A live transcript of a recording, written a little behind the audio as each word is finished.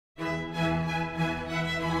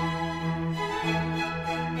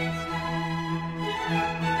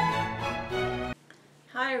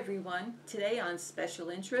everyone. Today on Special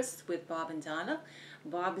Interest with Bob and Donna,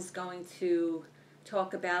 Bob is going to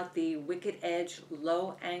talk about the Wicked Edge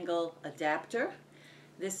low angle adapter.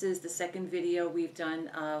 This is the second video we've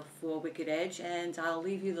done for Wicked Edge, and I'll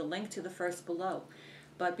leave you the link to the first below.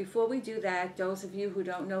 But before we do that, those of you who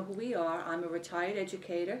don't know who we are, I'm a retired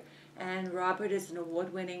educator, and Robert is an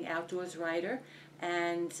award-winning outdoors writer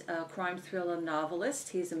and a crime thriller novelist.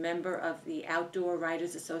 He's a member of the Outdoor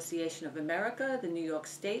Writers Association of America, the New York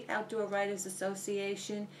State Outdoor Writers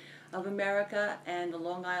Association of America, and the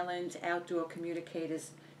Long Island Outdoor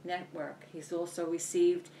Communicators Network. He's also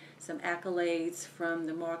received some accolades from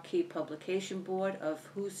the Marquee Publication Board of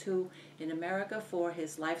Who's Who in America for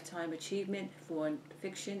his lifetime achievement for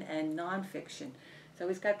fiction and nonfiction. So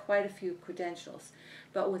he's got quite a few credentials.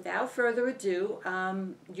 But without further ado,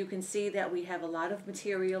 you can see that we have a lot of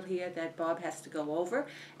material here that Bob has to go over,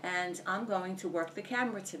 and I'm going to work the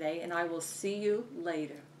camera today, and I will see you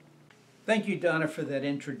later. Thank you, Donna, for that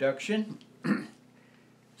introduction.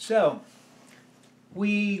 So,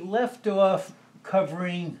 we left off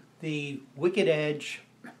covering the Wicked Edge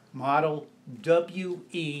model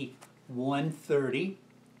WE130.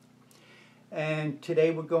 And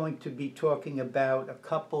today we're going to be talking about a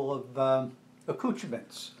couple of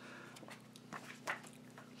accoutrements.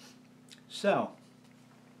 So,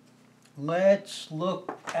 let's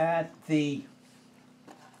look at the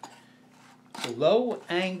low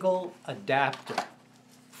angle adapter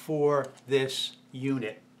for this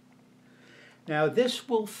unit. Now this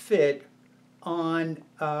will fit on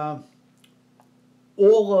all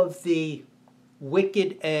of the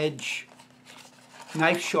Wicked Edge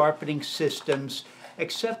knife sharpening systems,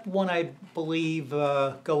 except one, I believe,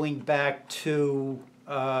 going back to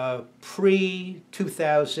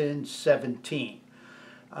pre-2017.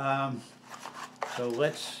 So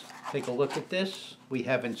let's take a look at this. We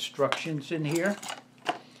have instructions in here.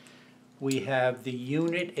 We have the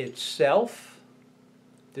unit itself.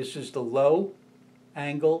 This is the low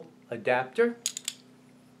angle adapter.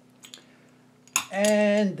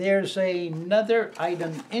 And there's another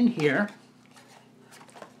item in here.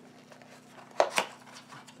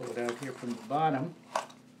 Pull it out here from the bottom.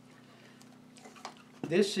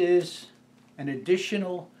 This is an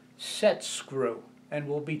additional set screw, and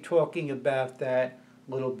we'll be talking about that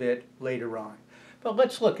a little bit later on. But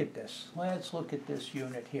let's look at this. Let's look at this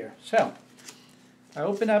unit here. So, I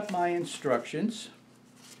open up my instructions.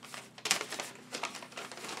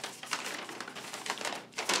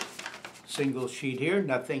 Single sheet here,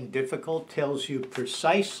 nothing difficult, tells you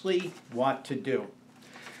precisely what to do.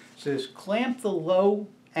 It says, clamp the low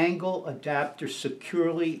angle adapter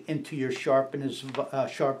securely into your sharpener's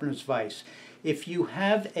vise. If you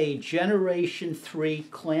have a Generation 3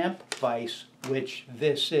 clamp vise, which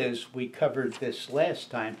this is, we covered this last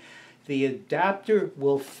time, the adapter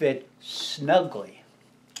will fit snugly.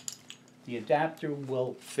 The adapter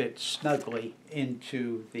will fit snugly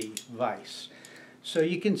into the vise. So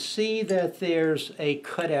you can see that there's a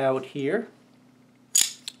cutout here,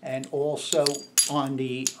 and also on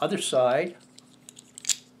the other side.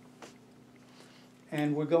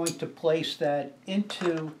 And we're going to place that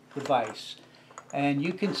into the vise. And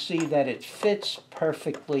you can see that it fits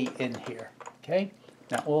perfectly in here. Okay?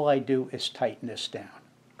 Now all I do is tighten this down.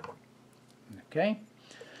 Okay?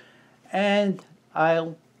 And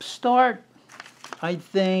I'll start, I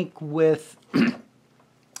think, with an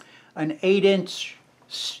 8-inch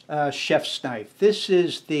chef's knife. This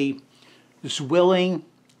is the Zwilling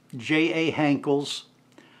J.A. Henkel's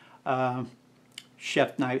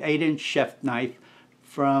chef knife, 8-inch chef knife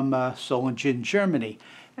from Solingen, Germany.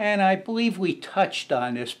 And I believe we touched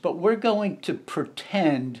on this, but we're going to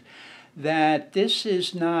pretend that this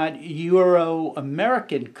is not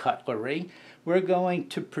Euro-American cutlery. We're going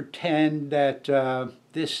to pretend that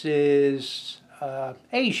this is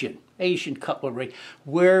Asian cutlery,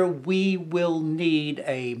 where we will need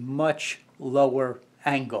a much lower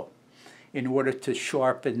angle in order to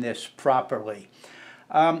sharpen this properly.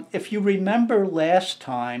 If you remember last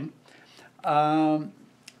time,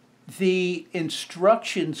 the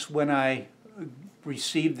instructions when I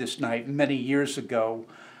received this knife many years ago,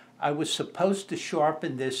 I was supposed to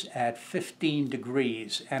sharpen this at 15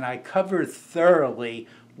 degrees, and I covered thoroughly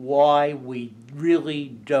why we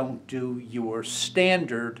really don't do your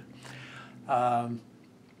standard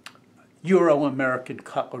Euro-American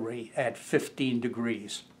cutlery at 15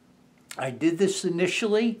 degrees. I did this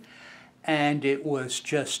initially, and it was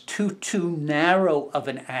just too narrow of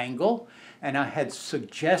an angle, and I had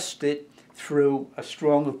suggested through a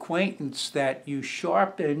strong acquaintance that you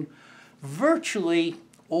sharpen virtually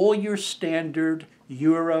all your standard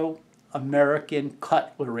Euro-American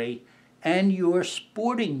cutlery and your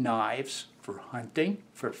sporting knives for hunting,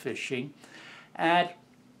 for fishing, at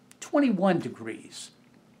 21 degrees.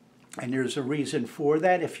 And there's a reason for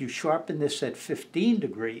that. If you sharpen this at 15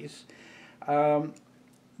 degrees,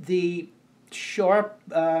 the sharp,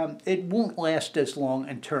 it won't last as long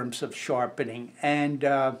in terms of sharpening, and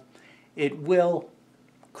it will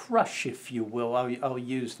crush, if you will. I'll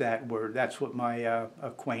use that word. That's what my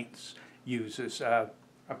acquaintance uses, a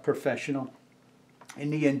professional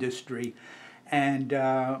in the industry. And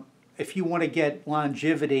if you want to get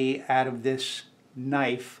longevity out of this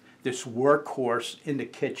knife, this workhorse in the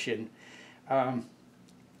kitchen,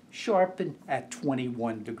 sharpen at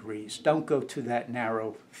 21 degrees. Don't go to that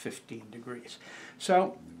narrow 15 degrees.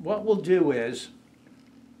 So what we'll do is,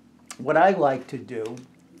 what I like to do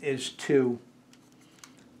is to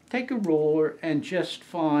take a ruler and just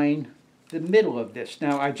find the middle of this.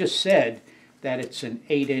 Now I just said that it's an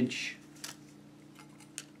 8-inch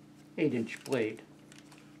blade.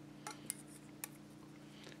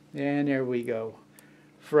 And there we go.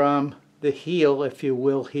 From the heel, if you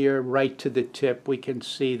will, here right to the tip, we can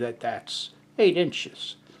see that that's 8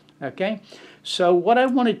 inches. Okay, so what I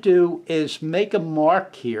want to do is make a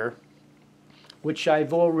mark here, which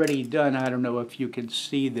I've already done. I don't know if you can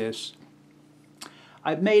see this.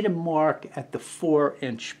 I've made a mark at the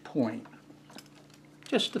 4-inch point,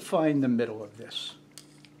 just to find the middle of this.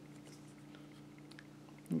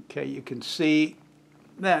 Okay, you can see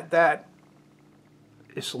that that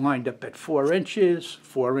is lined up at 4 inches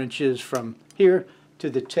from here to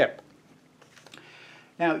the tip.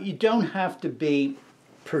 Now, you don't have to be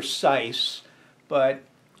precise, but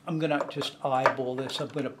I'm going to just eyeball this. I'm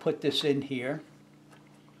going to put this in here.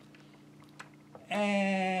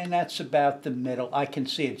 And that's about the middle. I can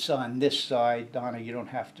see it's on this side. Donna, you don't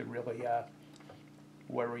have to really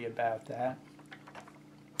worry about that.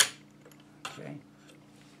 Okay.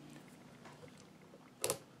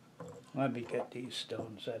 Let me get these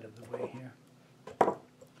stones out of the way here.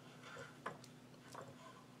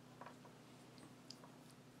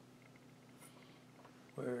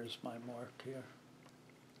 Where's my mark here?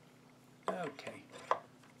 Okay.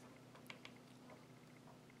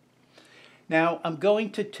 Now I'm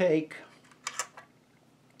going to take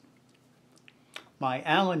my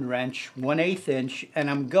Allen wrench, 1/8 inch, and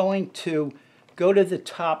I'm going to go to the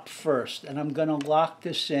top first, and I'm going to lock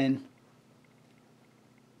this in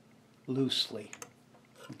loosely.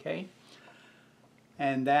 Okay?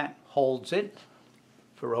 And that holds it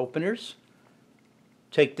for openers.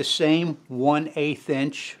 Take the same 1/8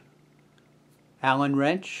 inch Allen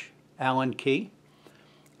wrench, Allen key,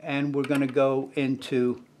 and we're going to go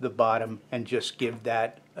into the bottom and just give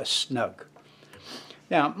that a snug.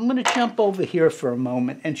 Now I'm going to jump over here for a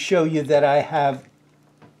moment and show you that I have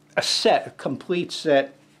a complete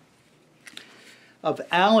set of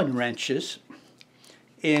Allen wrenches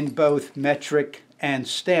in both metric and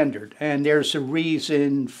standard, and there's a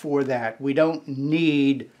reason for that. We don't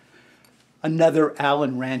need another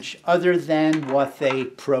Allen wrench other than what they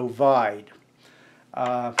provide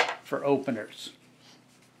for openers.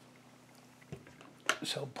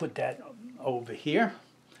 So put that over here,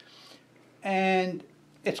 and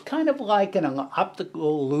it's kind of like an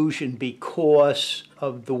optical illusion because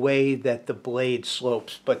of the way that the blade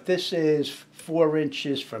slopes, but this is 4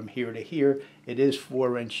 inches from here to here. It is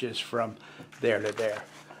 4 inches from there to there.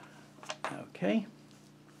 Okay,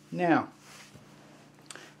 now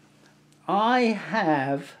I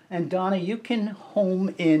have, and Donna, you can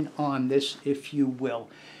home in on this if you will.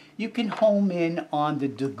 You can home in on the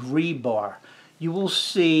degree bar. You will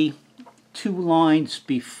see 2 lines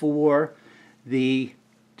before the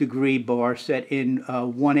degree bar set in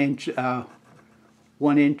 1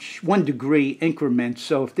 degree increments.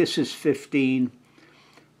 So if this is 15,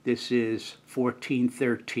 this is 14,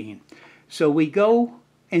 13. So we go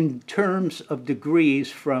in terms of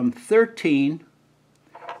degrees from 13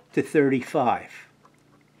 to 35.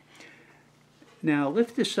 Now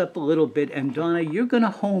lift this up a little bit, and Donna, you're going to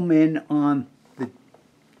home in on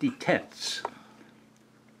the tenths.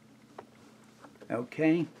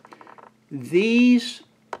 Okay, these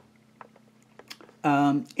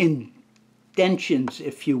indentions,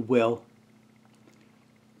 if you will,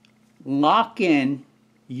 lock in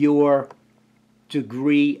your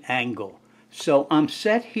degree angle. So I'm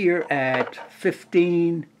set here at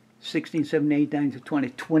 15, 16, 17, 18, 19, 20,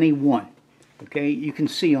 21. Okay, you can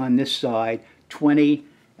see on this side 20,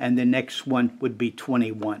 and the next one would be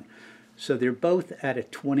 21. So they're both at a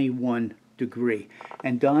 21 degree.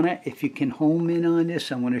 And Donna, if you can home in on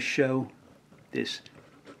this, I want to show these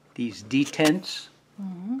detents.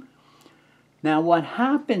 Now what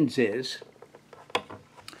happens is,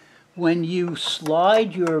 when you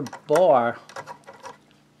slide your bar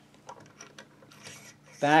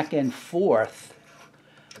back and forth,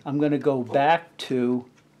 I'm going to go back to,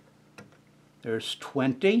 there's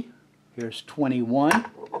 20, here's 21.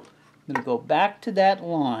 I'm going to go back to that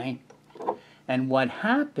line, and what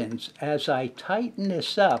happens as I tighten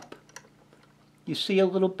this up, you see a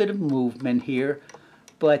little bit of movement here,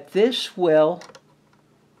 but this will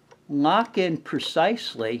lock in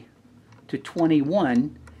precisely to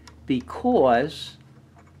 21 because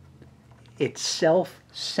it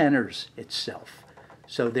self-centers itself.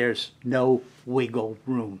 So there's no wiggle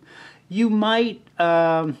room. You might,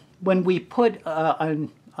 when we put an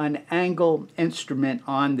angle instrument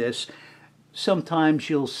on this, sometimes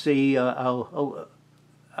you'll see a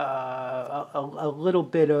little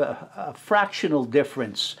bit of a fractional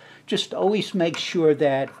difference. Just always make sure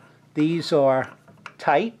that these are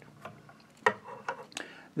tight,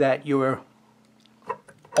 that your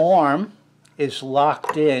arm is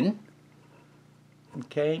locked in,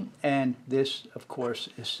 okay, and this of course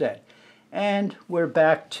is set. And we're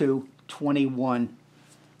back to 21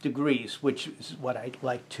 degrees, which is what I'd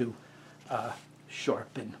like to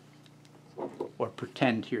sharpen, or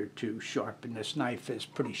pretend here to sharpen. This knife is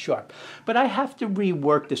pretty sharp. But I have to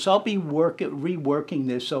rework this. I'll be reworking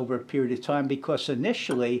this over a period of time, because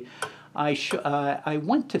initially I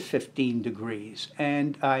went to 15 degrees,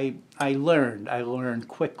 and I learned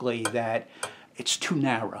quickly that it's too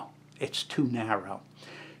narrow. It's too narrow.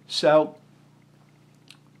 So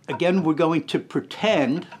again, we're going to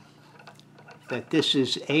pretend that this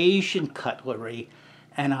is Asian cutlery,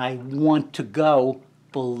 and I want to go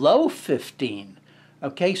below 15.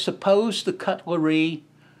 Okay, suppose the cutlery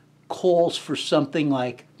calls for something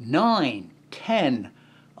like 9, 10,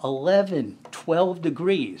 11, 12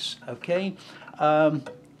 degrees, okay? I'm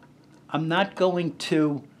not going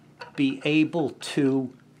to be able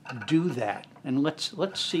to do that, and let's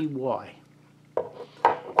see why.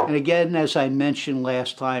 And again, as I mentioned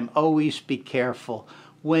last time, always be careful.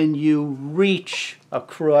 When you reach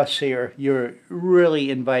across here, you're really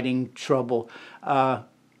inviting trouble.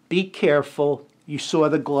 Be careful. You saw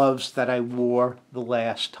the gloves that I wore the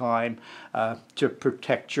last time to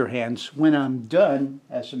protect your hands. When I'm done,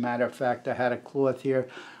 as a matter of fact, I had a cloth here.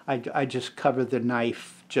 I just cover the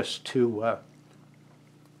knife just to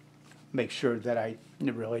make sure that I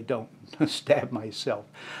really don't stab myself.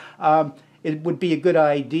 It would be a good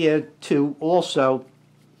idea to also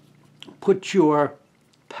put your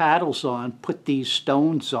paddles on, put these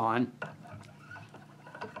stones on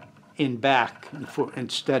in back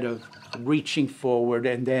instead of reaching forward,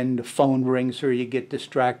 and then the phone rings or you get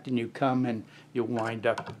distracted and you come and you wind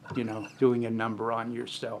up, you know, doing a number on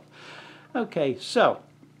yourself. Okay, so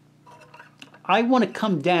I want to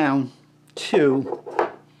come down to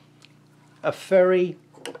a very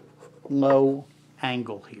low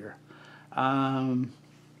angle here.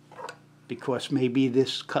 Because maybe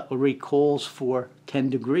this cutlery calls for 10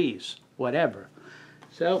 degrees, whatever.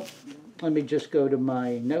 So let me just go to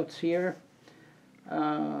my notes here.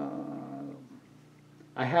 I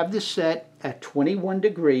have this set at 21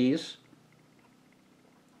 degrees,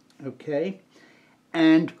 okay?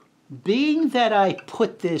 And being that I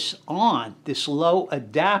put this on, this low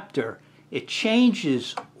adapter, it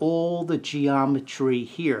changes all the geometry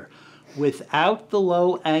here. Without the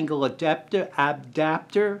low angle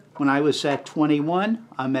adapter, when I was at 21,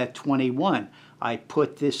 I'm at 21. I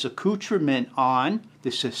put this accoutrement on,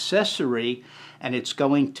 this accessory, and it's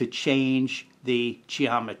going to change the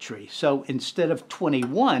geometry. So instead of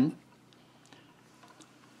 21,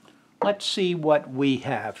 let's see what we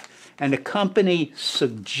have. And the company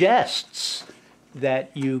suggests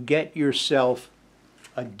that you get yourself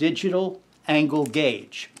a digital angle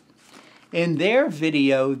gauge. In their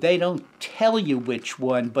video, they don't tell you which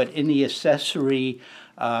one, but in the accessory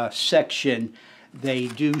section, they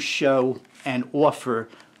do show and offer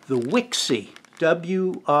the Wixey,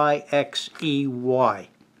 W-I-X-E-Y.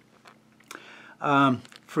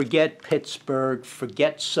 Forget Pittsburgh,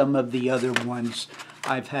 forget some of the other ones.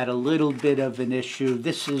 I've had a little bit of an issue.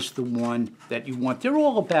 This is the one that you want. They're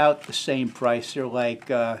all about the same price. They're like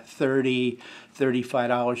 $30,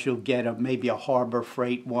 $35. You'll get maybe a Harbor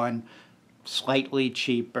Freight one, slightly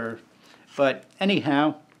cheaper. But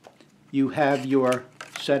anyhow, you have your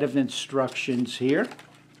set of instructions here.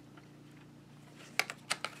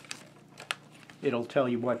 It'll tell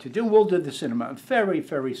you what to do. We'll do this in a moment. Very,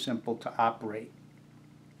 very simple to operate.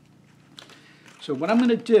 So what I'm going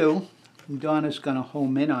to do, and Donna's going to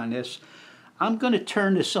home in on this, I'm going to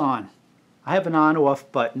turn this on. I have an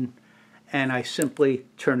on-off button, and I simply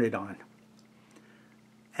turn it on.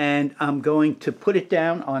 And I'm going to put it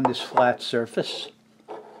down on this flat surface,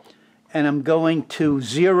 and I'm going to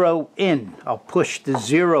zero in. I'll push the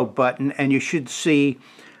 0 button, and you should see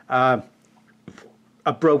a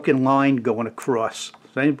broken line going across.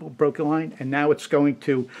 See a broken line? And now it's going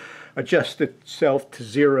to adjust itself to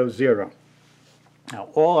 0, 0. Now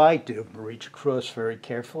all I do, reach across very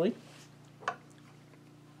carefully,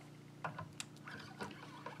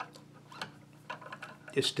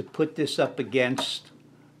 is to put this up against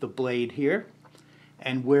the blade here.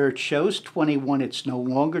 And where it shows 21, it's no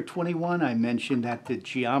longer 21. I mentioned that the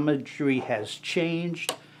geometry has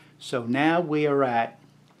changed. So now we are at,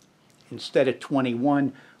 instead of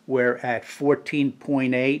 21, we're at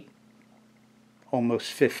 14.8,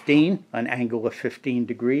 almost 15, an angle of 15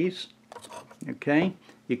 degrees. Okay,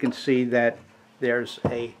 you can see that there's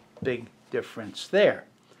a big difference there.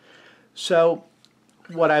 So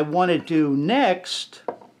what I want to do next,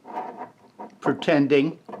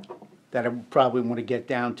 pretending that I probably want to get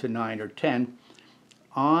down to 9 or 10,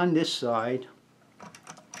 on this side,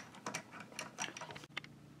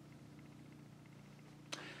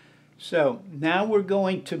 so now we're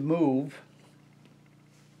going to move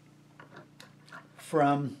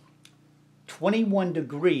from 21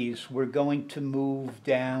 degrees, we're going to move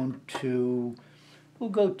down to, we'll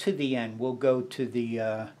go to the end, we'll go to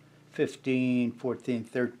the 15, 14,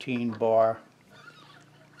 13 bar,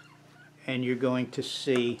 and you're going to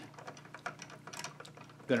see,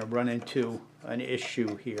 I'm going to run into an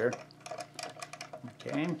issue here.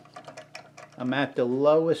 Okay, I'm at the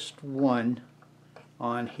lowest one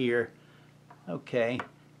on here. Okay,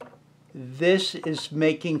 this is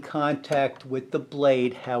making contact with the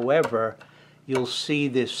blade, however, you'll see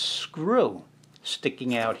this screw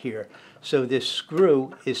sticking out here. So this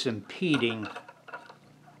screw is impeding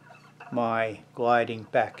my gliding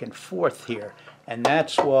back and forth here, and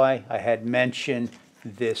that's why I had mentioned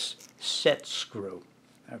this set screw.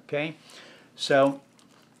 Okay, so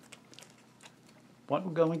what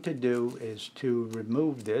we're going to do is to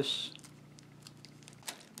remove this,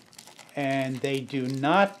 and they do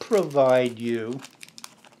not provide you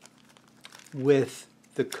with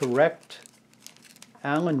the correct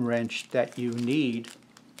Allen wrench that you need.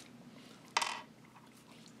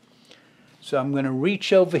 So I'm going to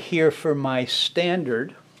reach over here for my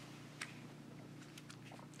standard,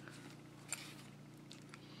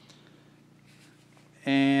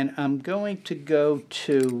 and I'm going to go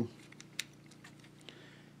to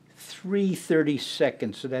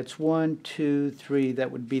 3/32. So that's 1, 2, 3.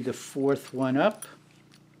 That would be the fourth one up.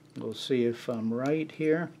 We'll see if I'm right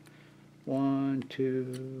here. 1,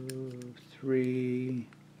 2, 3.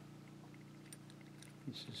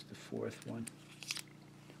 This is the fourth one.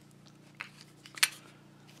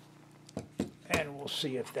 And we'll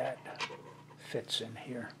see if that fits in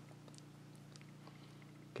here.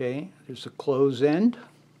 Okay, there's a close end.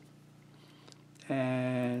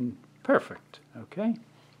 And perfect. Okay,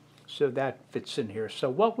 so that fits in here. So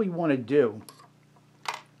what we want to do,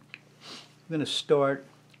 I'm going to start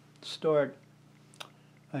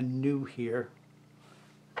anew here.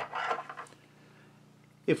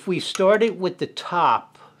 If we started with the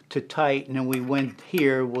top to tighten and we went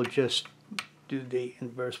here, we'll just do the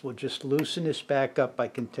inverse. We'll just loosen this back up. I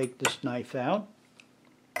can take this knife out,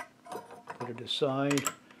 put it aside,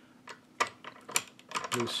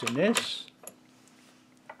 loosen this,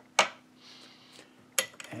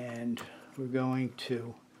 and we're going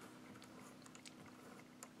to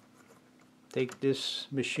take this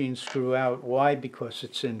machine screw out. Why? Because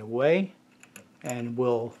it's in the way, and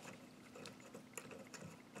we'll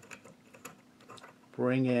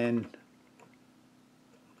bring in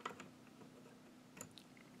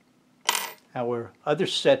our other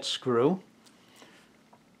set screw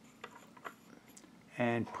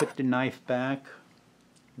and put the knife back.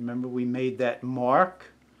 Remember, we made that mark.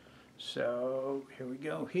 So here we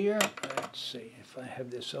go here. Let's see if I have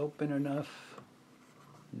this open enough.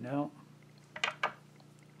 No.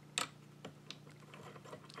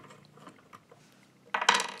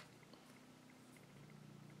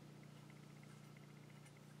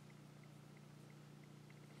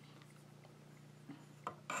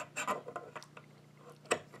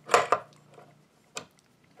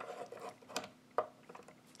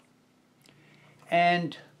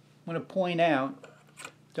 And I'm going to point out,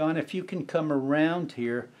 Don, if you can come around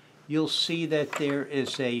here, you'll see that there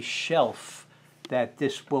is a shelf that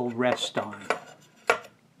this will rest on.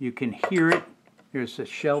 You can hear it. There's a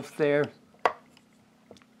shelf there. I've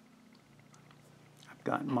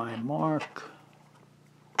got my mark.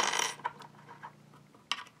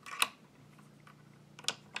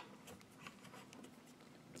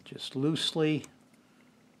 Just loosely.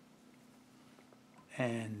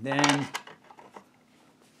 And then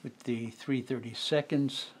with the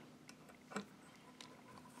 3/32,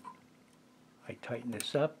 tighten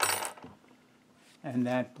this up. And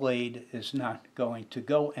that blade is not going to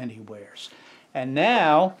go anywhere. And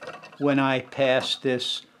now, when I pass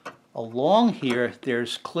this along here,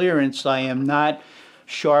 there's clearance. I am not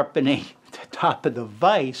sharpening the top of the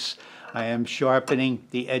vise. I am sharpening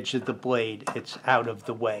the edge of the blade. It's out of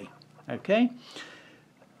the way. Okay?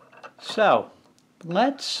 So,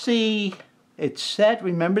 let's see. It's set,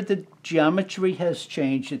 remember the geometry has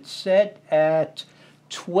changed. It's set at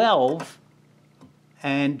 12.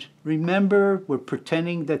 And remember, we're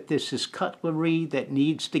pretending that this is cutlery that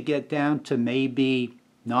needs to get down to maybe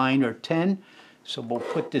 9 or 10. So we'll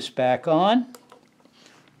put this back on.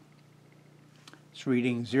 It's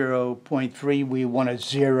reading 0.3. We want to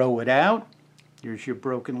zero it out. Here's your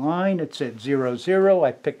broken line. It said 0, 0.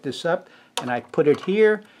 I picked this up and I put it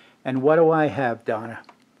here. And what do I have, Donna?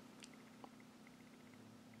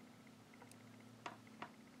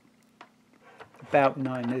 About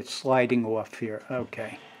 9. It's sliding off here.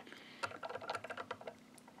 Okay.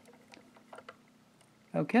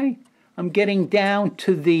 Okay. I'm getting down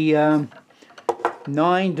to the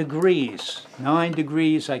 9 degrees. 9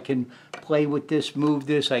 degrees. I can play with this, move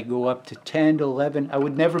this. I go up to 10, 11. I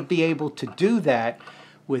would never be able to do that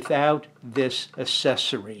without this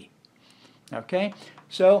accessory. Okay?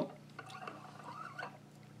 So,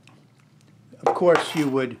 of course, you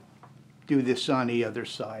would do this on the other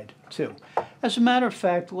side too. As a matter of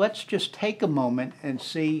fact, let's just take a moment and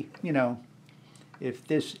see, you know, if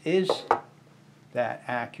this is that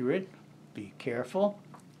accurate. Be careful.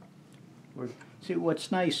 See,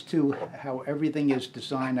 what's nice too, how everything is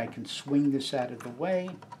designed, I can swing this out of the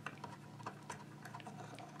way.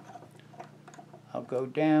 I'll go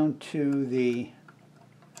down to the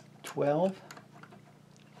 12.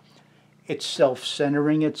 It's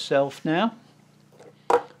self-centering itself now.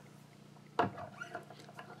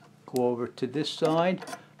 Go over to this side.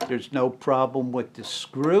 There's no problem with the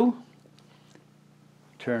screw.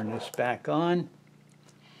 Turn this back on.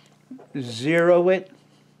 Zero it.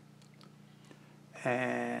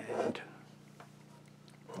 And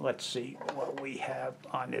let's see what we have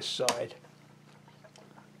on this side.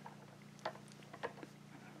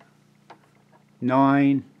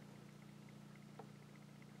 9,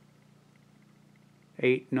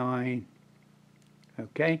 8, 9.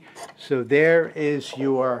 Okay, so there is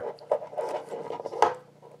your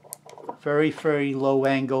very, very low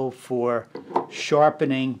angle for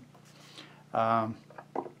sharpening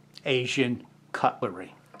Asian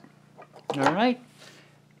cutlery. All right.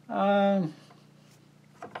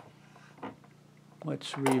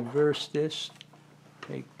 Let's reverse this.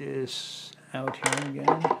 Take this out here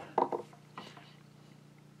again.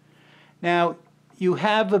 Now, you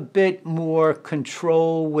have a bit more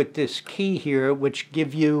control with this key here, which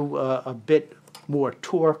give you a bit more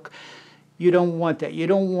torque. You don't want that. You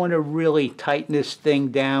don't want to really tighten this thing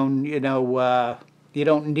down, you know, you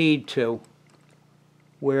don't need to,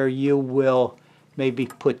 where you will maybe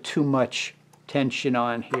put too much tension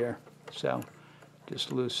on here. So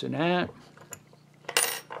just loosen that.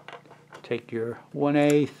 Take your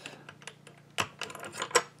 1/8.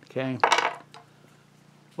 Okay.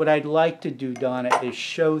 What I'd like to do, Donna, is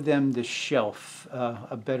show them the shelf,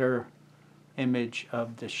 a better image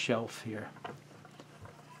of the shelf here.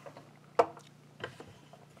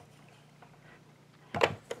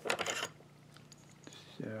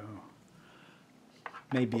 So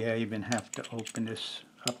maybe I even have to open this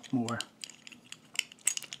up more.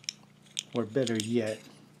 Or better yet,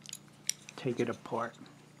 take it apart.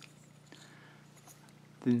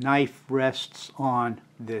 The knife rests on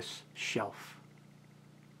this shelf.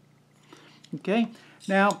 Okay,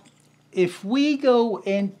 now if we go,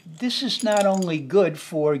 and this is not only good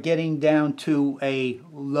for getting down to a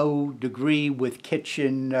low degree with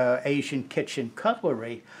kitchen, Asian kitchen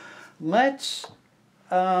cutlery, let's,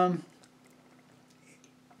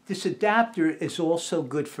 this adapter is also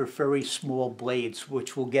good for very small blades,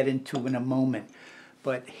 which we'll get into in a moment.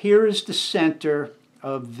 But here is the center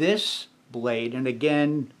of this blade, and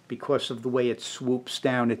again, because of the way it swoops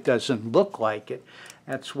down, it doesn't look like it.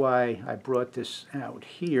 That's why I brought this out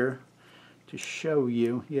here to show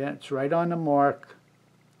you. Yeah, it's right on the mark.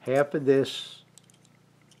 Half of this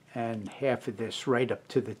and half of this right up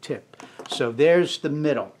to the tip. So there's the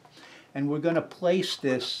middle. And we're going to place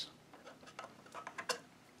this.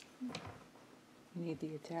 You need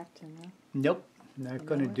the adapter now? Nope, not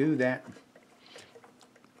going to do that.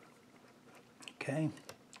 Okay. I'm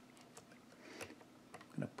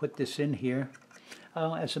going to put this in here.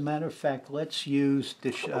 As a matter of fact, let's use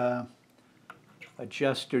this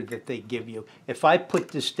adjuster that they give you. If I put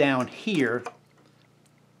this down here,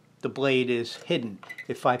 the blade is hidden.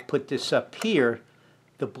 If I put this up here,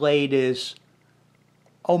 the blade is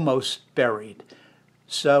almost buried.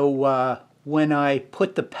 So when I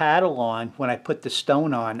put the paddle on, when I put the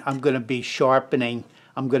stone on, I'm going to be sharpening.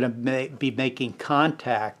 I'm going to be making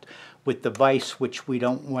contact with the vise, which we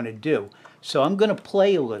don't want to do. So I'm going to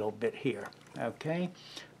play a little bit here, okay?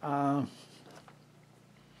 I'm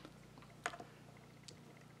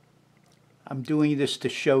doing this to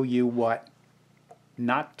show you what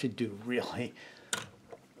not to do, really.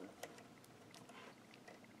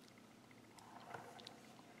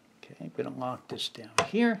 Okay, I'm going to lock this down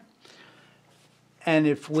here. And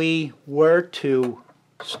if we were to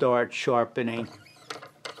start sharpening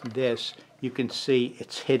this, you can see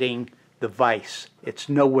it's hitting the vise. It's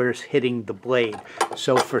nowhere hitting the blade.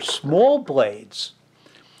 So for small blades,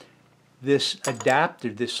 this adapter,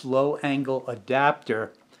 this low angle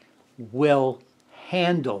adapter, will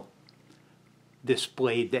handle this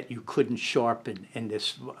blade that you couldn't sharpen in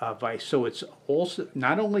this vise. So it's also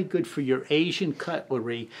not only good for your Asian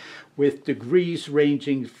cutlery with degrees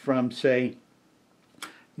ranging from, say,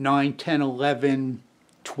 9, 10, 11,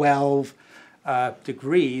 12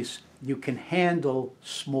 degrees, you can handle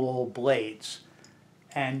small blades.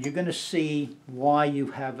 And you're going to see why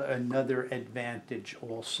you have another advantage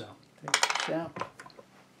also. Take this out.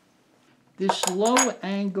 This low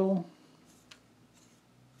angle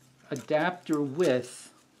adapter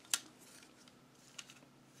width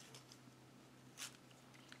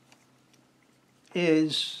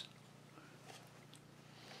is,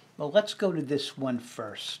 well, let's go to this one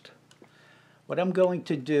first. What I'm going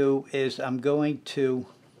to do is I'm going to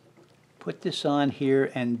put this on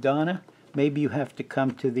here, and Donna, maybe you have to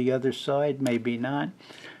come to the other side, maybe not.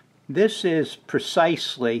 This is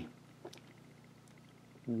precisely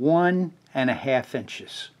 1.5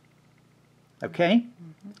 inches. Okay?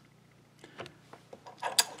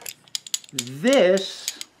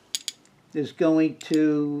 This is going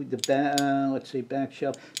to the let's see, back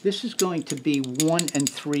shelf. This is going to be 1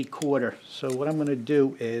 3/4. So what I'm going to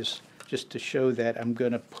do is, just to show that, I'm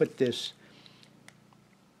going to put this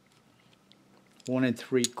 1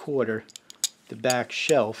 3/4, the back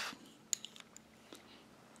shelf,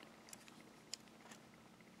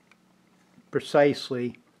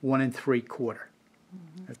 precisely 1 3/4.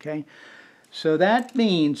 Okay, so that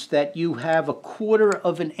means that you have 1/4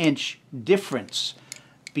 of an inch difference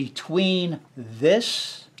between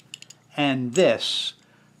this and this.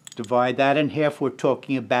 Divide that in half. We're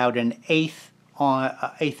talking about an eighth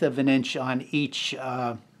of an inch on each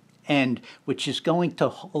end, which is going to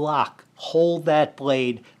hold that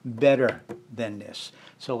blade better than this.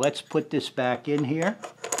 So let's put this back in here.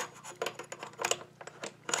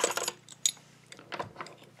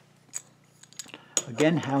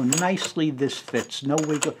 Again, how nicely this fits. No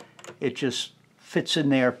wiggle. It just fits in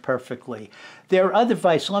there perfectly. Their other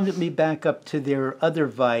vise, let me back up to their other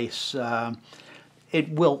vise. It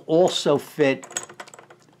will also fit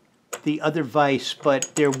the other vise,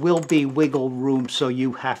 but there will be wiggle room, so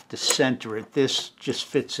you have to center it. This just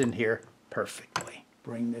fits in here perfectly.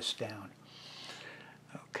 Bring this down.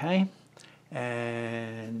 Okay,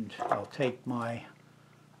 and I'll take my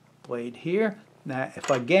blade here. Now, if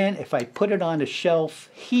I put it on a shelf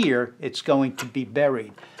here, it's going to be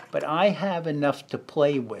buried. But I have enough to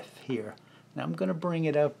play with here. Now I'm going to bring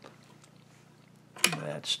it up.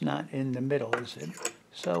 That's not in the middle, is it?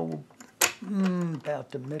 So, about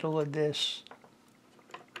the middle of this.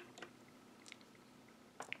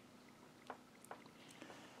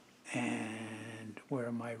 And where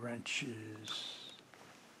are my wrenches?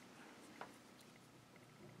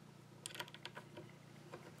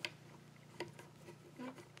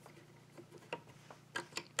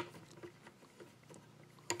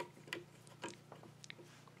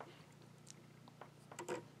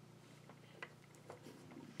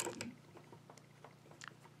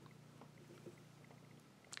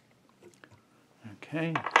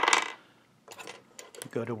 Okay,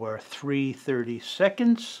 go to our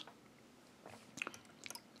 3/32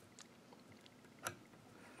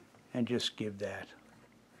 and just give that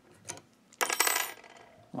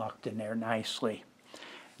locked in there nicely.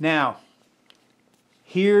 Now,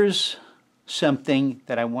 here's something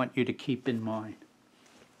that I want you to keep in mind.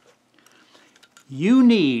 You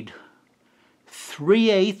need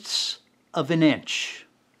 3/8 of an inch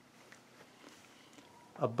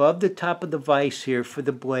above the top of the vise here for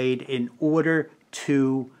the blade in order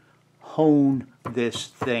to hone this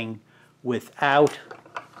thing without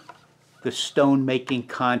the stone making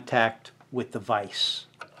contact with the vise.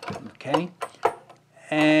 Okay?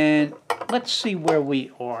 And let's see where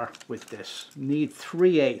we are with this. Need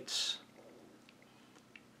 3/8.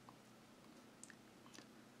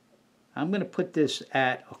 I'm going to put this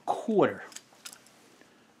at 1/4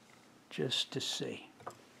 just to see.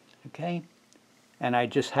 Okay, and I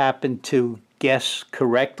just happened to guess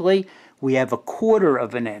correctly. We have 1/4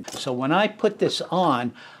 of an inch. So when I put this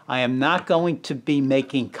on, I am not going to be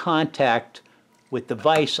making contact with the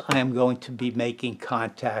vise. I am going to be making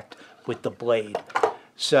contact with the blade.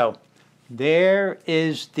 So there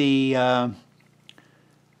is the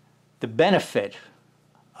benefit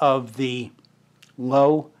of the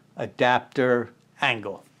low adapter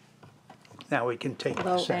angle. Now we can take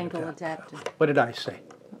Low this out angle of adapter. What did I say?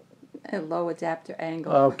 A low adapter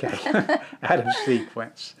angle. Okay, out of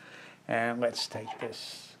sequence. And let's take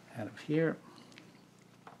this out of here.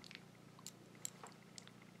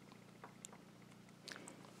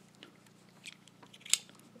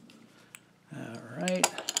 All right.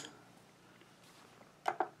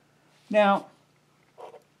 Now,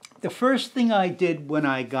 the first thing I did when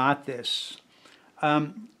I got this,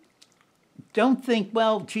 don't think,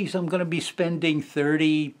 well, geez, I'm going to be spending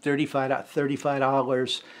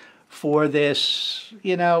 $35 for this.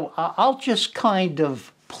 You know, I'll just kind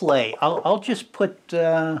of play. I'll just put,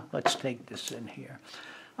 let's take this in here.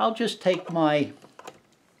 I'll just take my,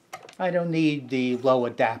 I don't need the low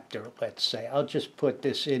adapter, let's say. I'll just put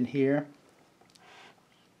this in here.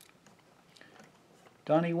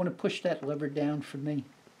 Donna, you want to push that lever down for me?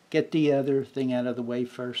 Get the other thing out of the way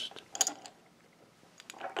first.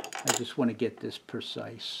 I just want to get this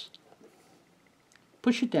precise.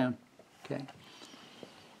 Push it down. Okay.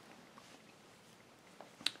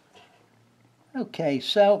 Okay,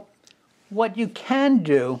 so what you can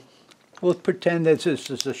do, we'll pretend that this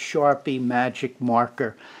is a Sharpie magic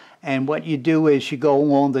marker, and what you do is you go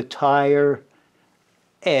along the entire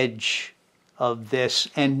edge of this,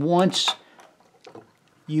 and once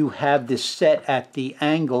you have this set at the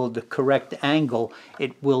angle, the correct angle,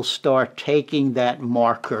 it will start taking that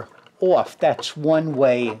marker off. That's one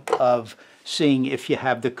way of seeing if you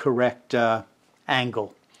have the correct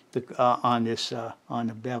angle on this on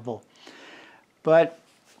the bevel. But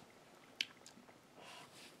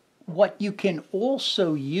what you can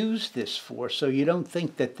also use this for, so you don't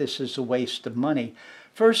think that this is a waste of money.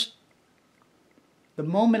 First, the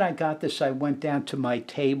moment I got this, I went down to my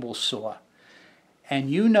table saw. And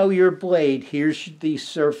you know your blade, here's the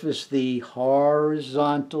surface, the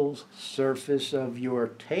horizontal surface of your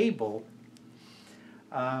table.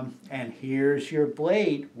 And here's your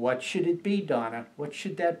blade. What should it be, Donna? What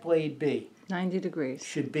should that blade be? 90 degrees.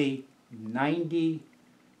 Should be a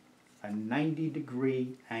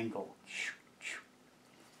 90-degree angle.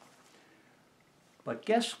 But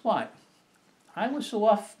guess what? I was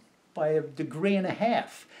off by 1.5 degrees.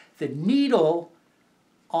 The needle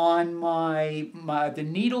on the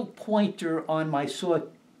needle pointer on my saw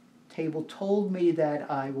table told me that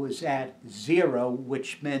I was at 0,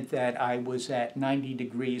 which meant that I was at 90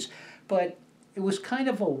 degrees, but it was kind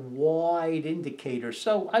of a wide indicator,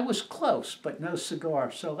 so I was close, but no cigar.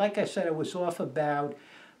 So like I said, I was off about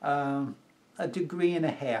 1.5 degrees.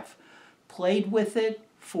 Played with it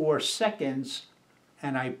for seconds,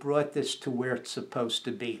 and I brought this to where it's supposed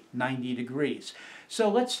to be, 90 degrees. So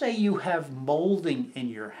let's say you have molding in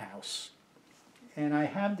your house, and I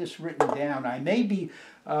have this written down. I may be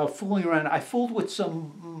fooling around. I fooled with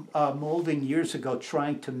some molding years ago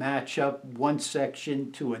trying to match up one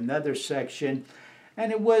section to another section,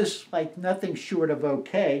 and it was like nothing short of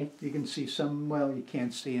okay. You can see some, well, you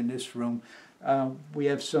can't see in this room. We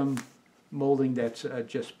have some molding that's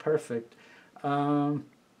just perfect. That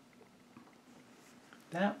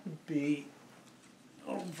would be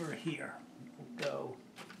over here. We'll go.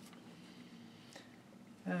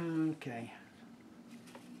 Okay.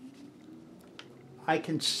 I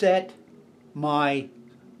can set my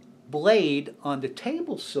blade on the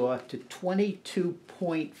table saw to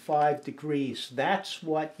 22.5 degrees. That's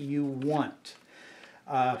what you want.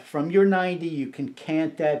 From your 90, you can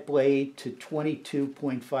cant that blade to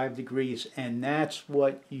 22.5 degrees, and that's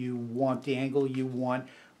what you want, the angle you want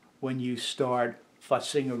when you start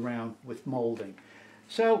fussing around with molding.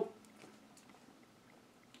 So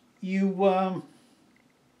you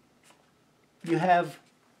have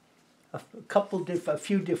a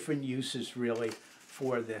few different uses really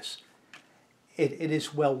for this. It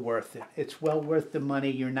is well worth it. It's well worth the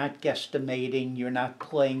money. You're not guesstimating. You're not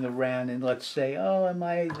playing around and let's say, oh, am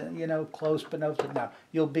I, close but no. No,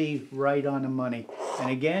 you'll be right on the money.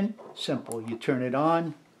 And again, simple. You turn it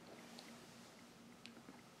on.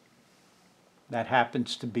 That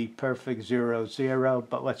happens to be perfect 0, 0,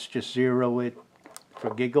 but let's just 0 it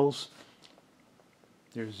for giggles.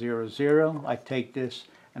 There's 0, 0. I take this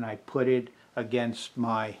and I put it against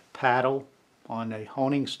my paddle on a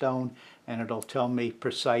honing stone, and it'll tell me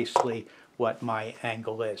precisely what my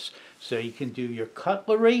angle is. So you can do your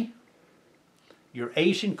cutlery, your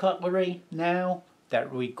Asian cutlery now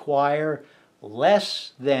that require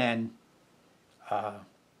less than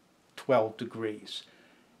 12 degrees.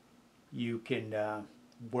 You can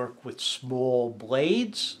work with small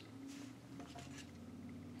blades.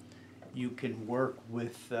 You can work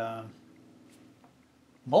with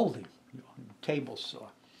molding, table saw.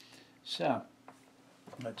 So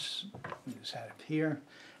let's use that up here.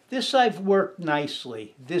 This I've worked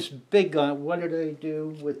nicely. This big one, what did I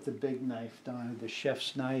do with the big knife, Donna? The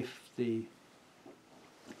chef's knife, the...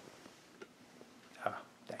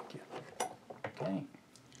 thank you. Okay.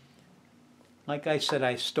 Like I said,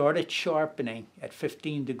 I started sharpening at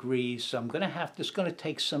 15 degrees, so I'm going to have, this is going to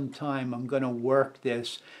take some time. I'm going to work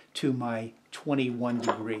this to my 21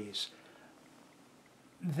 degrees.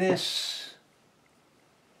 This,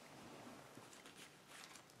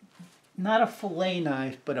 not a fillet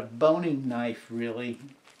knife, but a boning knife, really.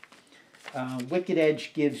 Wicked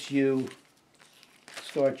Edge gives you,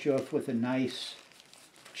 starts you off with a nice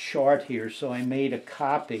chart here, so I made a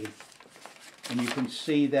copy, and you can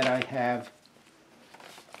see that I have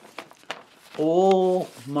all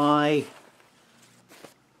my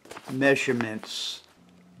measurements.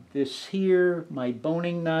 This here, my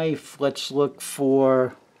boning knife, let's look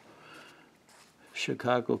for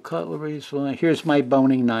Chicago Cutlery. So here's my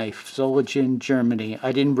boning knife, Solingen, Germany.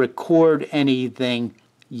 I didn't record anything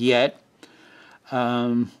yet,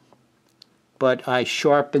 but I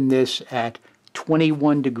sharpened this at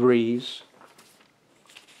 21 degrees.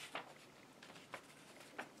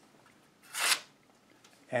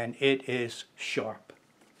 And it is sharp.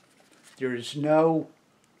 There is no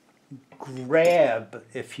grab,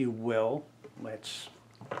 if you will. Let's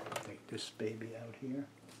take this baby out here.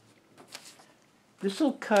 This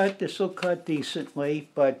will cut decently,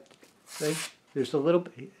 but see, there's a little,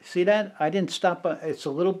 see that? I didn't stop, it's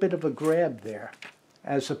a little bit of a grab there,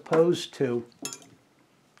 as opposed to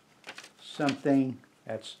something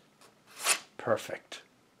that's perfect.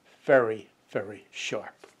 Very, very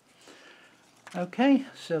sharp. Okay,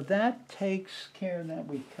 so that takes care of that.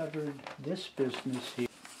 We covered this business here.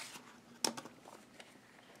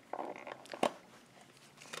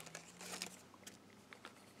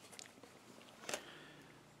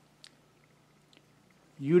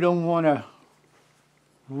 You don't want to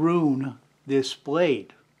ruin this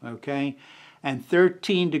blade, okay? And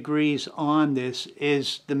 13 degrees on this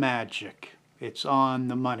is the magic. It's on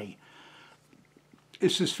the money.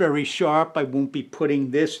 This is very sharp. I won't be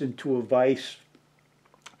putting this into a vise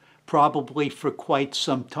probably for quite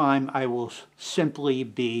some time. I will simply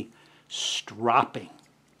be stropping,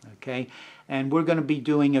 okay? And we're going to be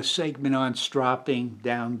doing a segment on stropping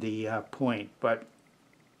down the point. But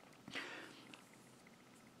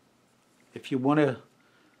if you want to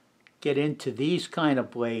get into these kind of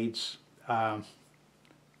blades,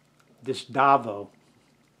 this Davo,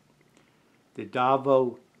 the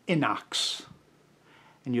Davo Inox,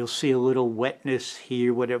 and you'll see a little wetness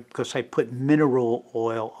here, whatever, because I put mineral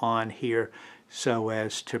oil on here so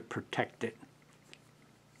as to protect it.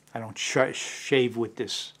 I don't shave with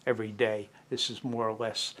this every day. This is more or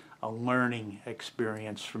less a learning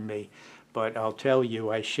experience for me. But I'll tell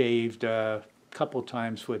you, I shaved a couple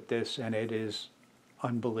times with this, and it is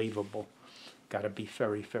unbelievable. Got to be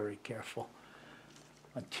very, very careful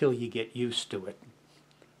until you get used to it.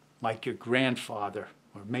 Like your grandfather,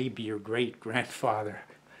 or maybe your great-grandfather.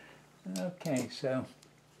 Okay, so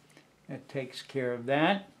that takes care of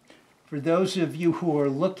that. For those of you who are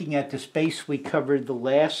looking at the space we covered the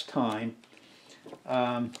last time,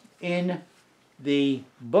 in the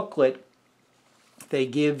booklet they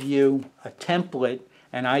give you a template,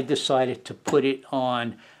 and I decided to put it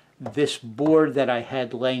on this board that I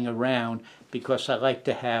had laying around because I like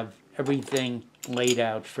to have everything laid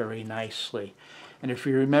out very nicely. And if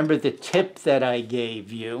you remember the tip that I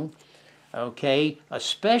gave you, okay,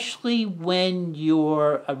 especially when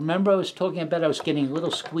you're, I remember I was talking about I was getting a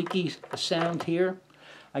little squeaky sound here.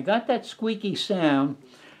 I got that squeaky sound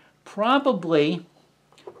probably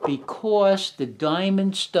because the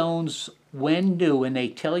diamond stones, when new, and they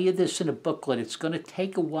tell you this in a booklet, it's going to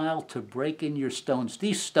take a while to break in your stones.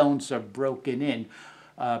 These stones are broken in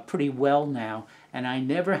pretty well now, and I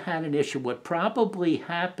never had an issue. What probably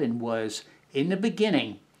happened was, in the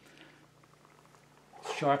beginning,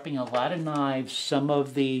 sharpening a lot of knives, some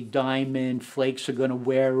of the diamond flakes are going to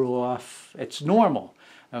wear off. It's normal,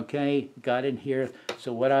 okay? Got in here.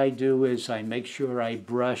 So what I do is I make sure I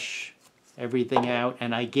brush everything out,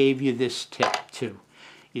 and I gave you this tip too.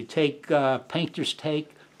 You take painter's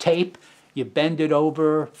tape, you bend it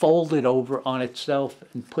over, fold it over on itself,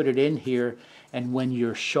 and put it in here, and when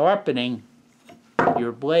you're sharpening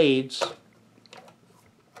your blades,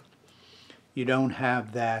 you don't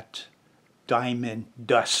have that diamond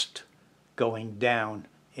dust going down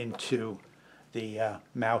into the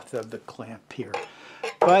mouth of the clamp here.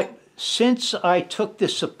 But since I took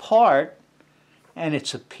this apart, and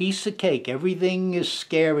it's a piece of cake, everything is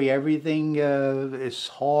scary, everything is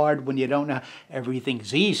hard when you don't know.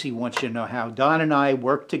 Everything's easy once you know how. Don and I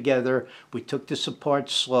worked together. We took this apart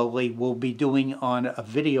slowly. We'll be doing a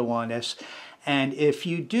video on this. And if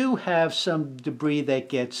you do have some debris that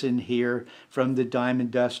gets in here from the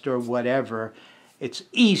diamond dust or whatever, it's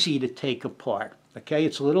easy to take apart. Okay,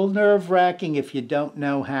 it's a little nerve-wracking if you don't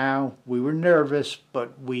know how. We were nervous,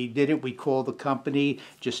 but we did it. We called the company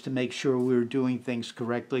just to make sure we were doing things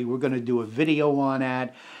correctly. We're going to do a video on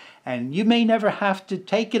that. And you may never have to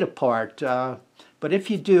take it apart, but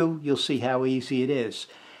if you do, you'll see how easy it is.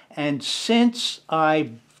 And since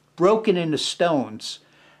I broke it into stones,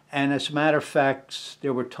 and as a matter of fact,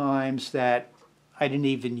 there were times that I didn't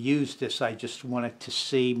even use this. I just wanted to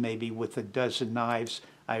see, maybe with a dozen knives,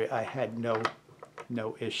 I had no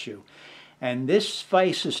issue. And this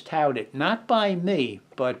vise is touted, not by me,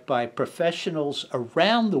 but by professionals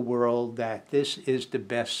around the world, that this is the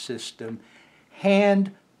best system,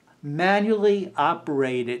 manually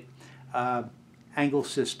operated angle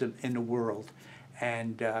system in the world.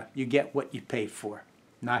 And you get what you pay for.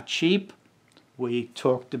 Not cheap. We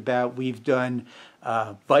talked about, we've done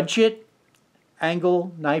budget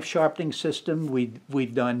angle knife sharpening system.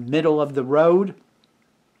 We've done middle of the road.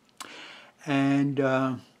 And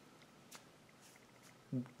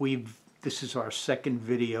this is our second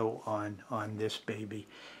video on this baby,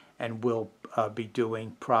 and we'll be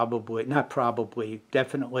doing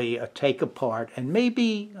definitely a take apart, and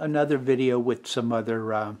maybe another video with some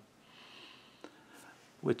other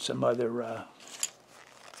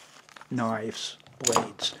knives,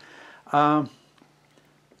 blades.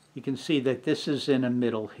 You can see that this is in a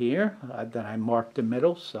middle here. Then I marked the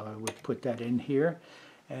middle, so I would put that in here.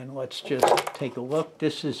 And let's just take a look.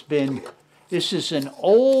 This is an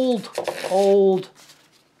old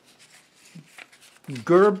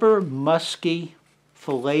Gerber musky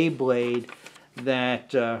fillet blade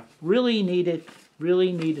that really needed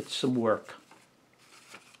some work.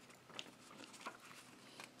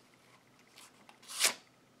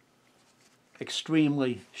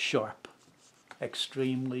 Extremely sharp,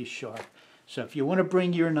 extremely sharp. So if you want to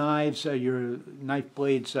bring your knives, your knife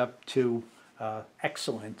blades up to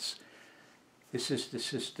excellence, this is the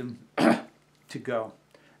system to go.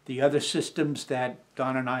 The other systems that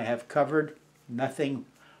Don and I have covered, nothing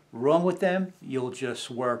wrong with them. You'll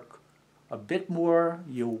just work a bit more,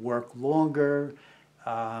 you'll work longer.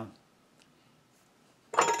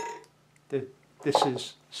 This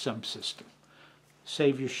is some system.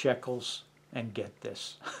 Save your shekels and get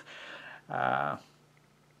this.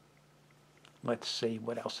 Let's see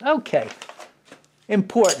what else. Okay,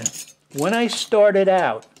 important. When I started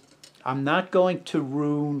out, I'm not going to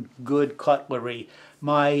ruin good cutlery.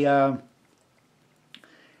 My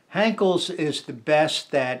Henkel's is the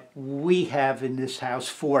best that we have in this house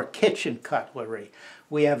for kitchen cutlery.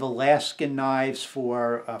 We have Alaskan knives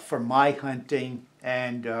for my hunting,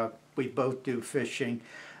 and we both do fishing.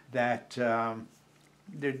 That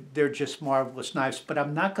they're just marvelous knives. But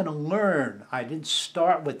I'm not going to learn. I didn't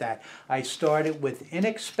start with that. I started with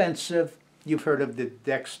inexpensive. You've heard of the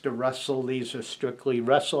Dexter Russell. These are strictly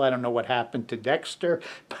Russell. I don't know what happened to Dexter,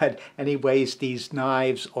 but anyways, these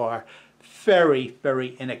knives are very,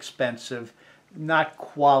 very inexpensive. Not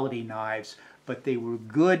quality knives, but they were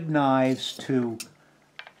good knives to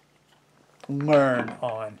learn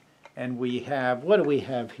on. And we have, what do we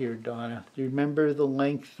have here, Donna? Do you remember the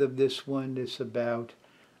length of this one? It's about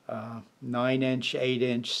 9-inch,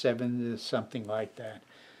 8-inch, 7, something like that.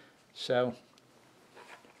 So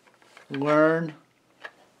learn,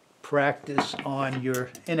 practice on your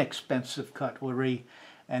inexpensive cutlery,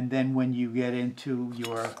 and then when you get into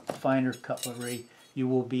your finer cutlery, you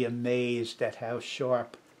will be amazed at how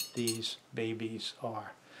sharp these babies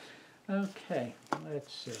are. Okay,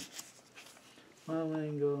 let's see. Well,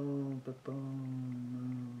 angle, 30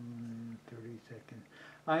 seconds.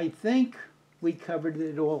 I think we covered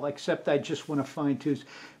it all, except I just want to fine tune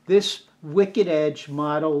this Wicked Edge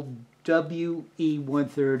model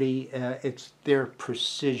WE130. It's their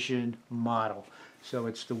precision model. So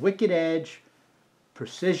it's the Wicked Edge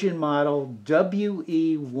precision model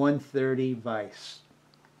WE130 vise.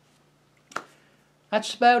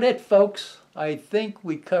 That's about it, folks. I think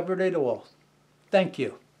we covered it all. Thank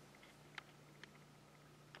you.